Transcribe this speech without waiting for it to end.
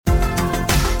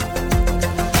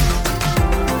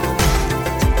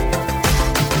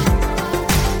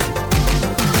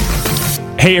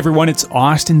Hey everyone, it's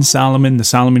Austin Solomon, the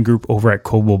Solomon Group over at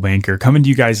Coldwell Banker, coming to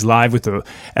you guys live with an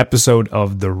episode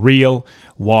of The Real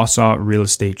Wausau Real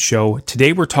Estate Show.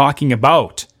 Today we're talking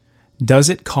about, does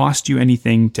it cost you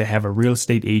anything to have a real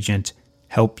estate agent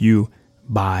help you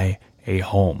buy a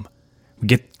home? We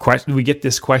get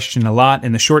this question a lot,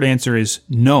 and the short answer is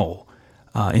no.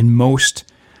 In most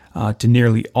to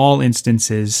nearly all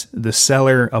instances, the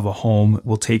seller of a home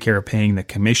will take care of paying the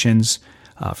commissions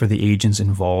for the agents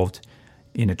involved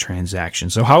in a transaction.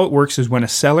 So how it works is when a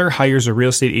seller hires a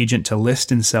real estate agent to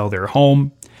list and sell their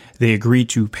home, they agree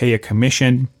to pay a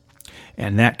commission,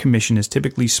 and that commission is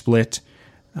typically split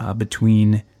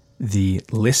between the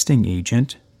listing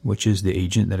agent, which is the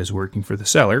agent that is working for the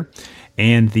seller,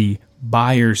 and the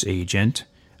buyer's agent,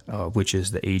 which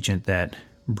is the agent that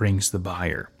brings the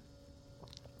buyer.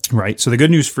 Right? So the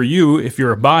good news for you, if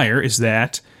you're a buyer, is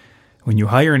that when you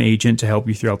hire an agent to help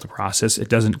you throughout the process, it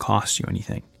doesn't cost you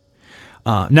anything.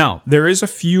 Now, there is a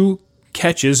few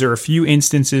catches or a few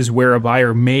instances where a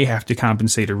buyer may have to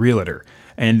compensate a realtor,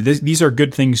 and these are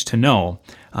good things to know.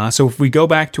 So if we go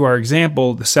back to our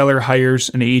example, the seller hires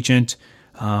an agent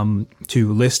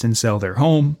to list and sell their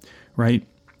home, right?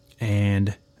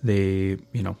 And they,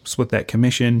 split that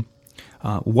commission.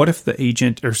 What if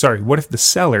the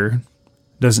seller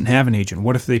doesn't have an agent?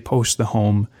 What if they post the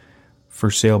home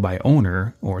for sale by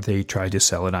owner, or they try to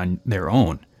sell it on their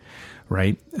own?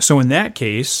 Right? So in that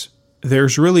case,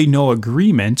 there's really no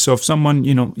agreement. So if someone,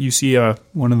 you see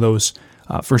one of those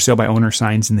for sale by owner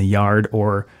signs in the yard,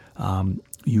 or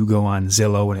you go on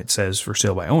Zillow and it says for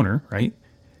sale by owner, right?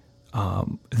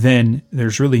 Then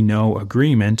there's really no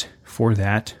agreement for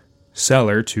that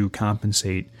seller to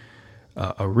compensate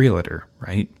a realtor,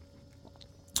 right?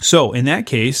 So in that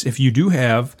case, if you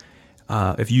have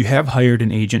hired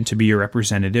an agent to be your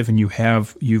representative, and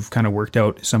you've kind of worked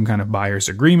out some kind of buyer's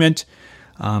agreement,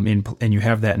 and you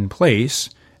have that in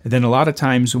place, then a lot of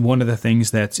times one of the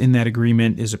things that's in that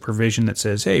agreement is a provision that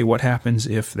says, hey, what happens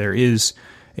if there is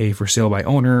a for sale by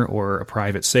owner or a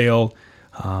private sale?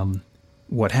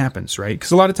 What happens, right?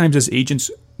 Because a lot of times as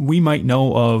agents, we might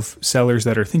know of sellers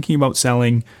that are thinking about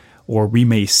selling, or we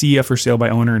may see a for sale by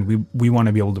owner, and we want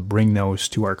to be able to bring those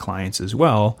to our clients as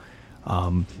well.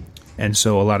 And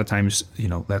so a lot of times,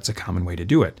 that's a common way to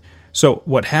do it. So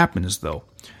what happens though?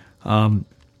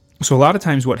 So a lot of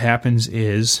times what happens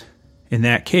is, in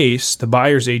that case, the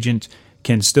buyer's agent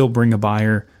can still bring a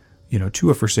buyer, to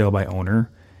a for sale by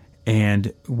owner.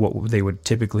 And what they would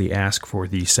typically ask for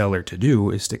the seller to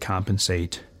do is to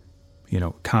compensate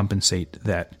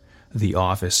that the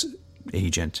office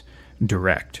agent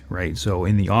direct, right? So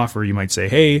in the offer, you might say,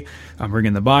 hey, I'm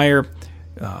bringing the buyer.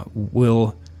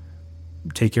 We'll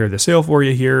take care of the sale for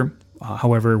you here.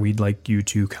 However, we'd like you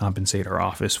to compensate our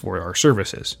office for our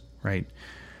services, right?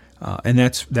 And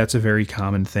that's a very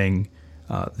common thing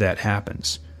that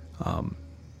happens.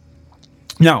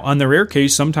 Now, on the rare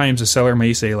case, sometimes a seller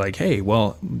may say like, hey,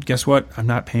 well, guess what? I'm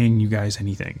not paying you guys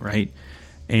anything, right?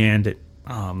 And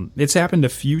it's happened a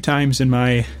few times in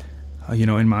my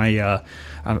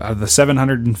the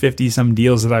 750 some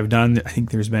deals that I've done. I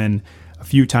think there's been a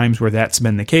few times where that's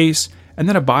been the case. And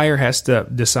then a buyer has to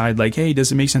decide like, hey,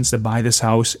 does it make sense to buy this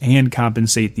house and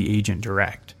compensate the agent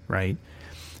direct, right?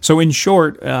 So in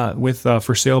short, with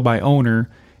for sale by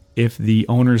owner, if the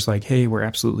owner's like, hey, we're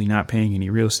absolutely not paying any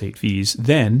real estate fees,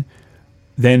 then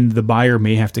the buyer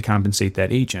may have to compensate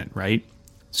that agent, right?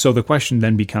 So the question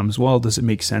then becomes, well, does it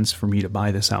make sense for me to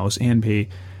buy this house and pay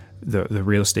the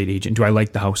real estate agent? Do I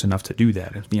like the house enough to do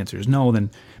that? If the answer is no,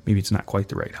 then maybe it's not quite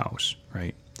the right house,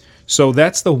 right? So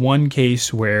that's the one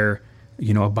case where,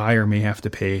 a buyer may have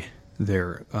to pay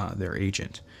their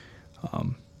agent.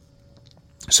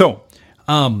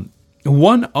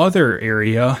 One other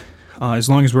area, as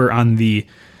long as we're on the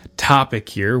topic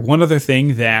here, one other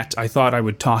thing that I thought I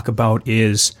would talk about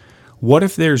is, what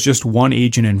if there's just one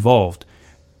agent involved?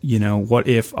 What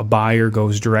if a buyer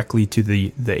goes directly to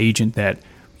the agent that,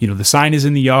 the sign is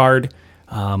in the yard,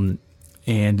 and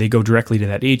they go directly to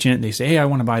that agent. They say, hey, I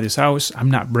want to buy this house.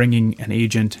 I'm not bringing an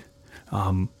agent.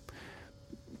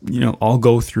 I'll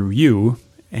go through you.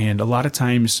 And a lot of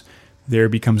times there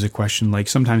becomes a question, like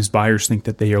sometimes buyers think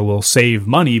that they will save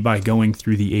money by going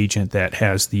through the agent that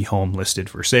has the home listed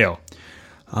for sale.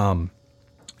 And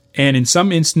in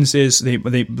some instances,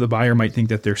 the buyer might think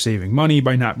that they're saving money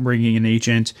by not bringing an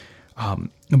agent.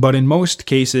 But in most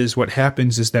cases, what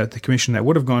happens is that the commission that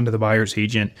would have gone to the buyer's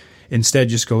agent instead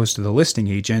just goes to the listing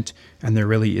agent, and there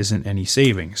really isn't any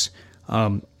savings.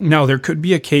 Now, there could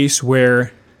be a case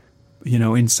where,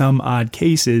 in some odd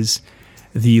cases,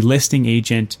 the listing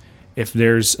agent, if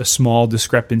there's a small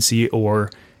discrepancy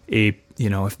or a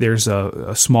if there's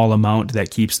a small amount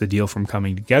that keeps the deal from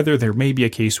coming together, there may be a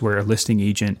case where a listing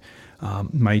agent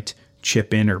might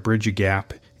chip in or bridge a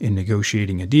gap in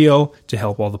negotiating a deal to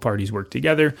help all the parties work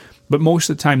together. But most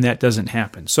of the time that doesn't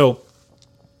happen. So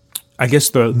I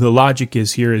guess the logic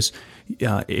is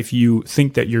if you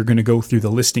think that you're going to go through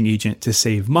the listing agent to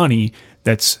save money,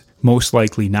 that's most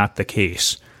likely not the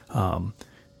case.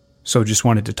 So just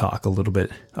wanted to talk a little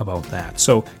bit about that.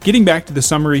 So getting back to the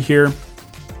summary here,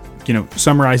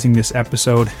 summarizing this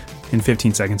episode in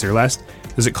 15 seconds or less,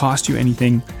 does it cost you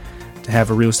anything to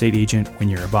have a real estate agent when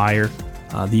you're a buyer?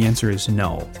 The answer is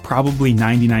no. Probably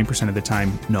 99% of the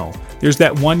time, no. There's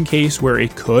that one case where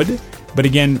it could, but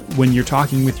again, when you're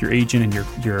talking with your agent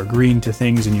and you're agreeing to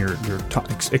things and you're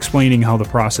explaining how the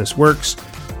process works,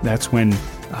 that's when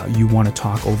you want to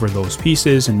talk over those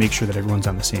pieces and make sure that everyone's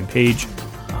on the same page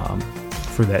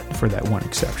for that one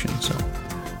exception. So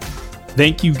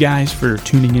thank you guys for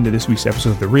tuning into this week's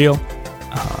episode of The Real.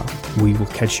 We will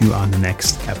catch you on the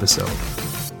next episode.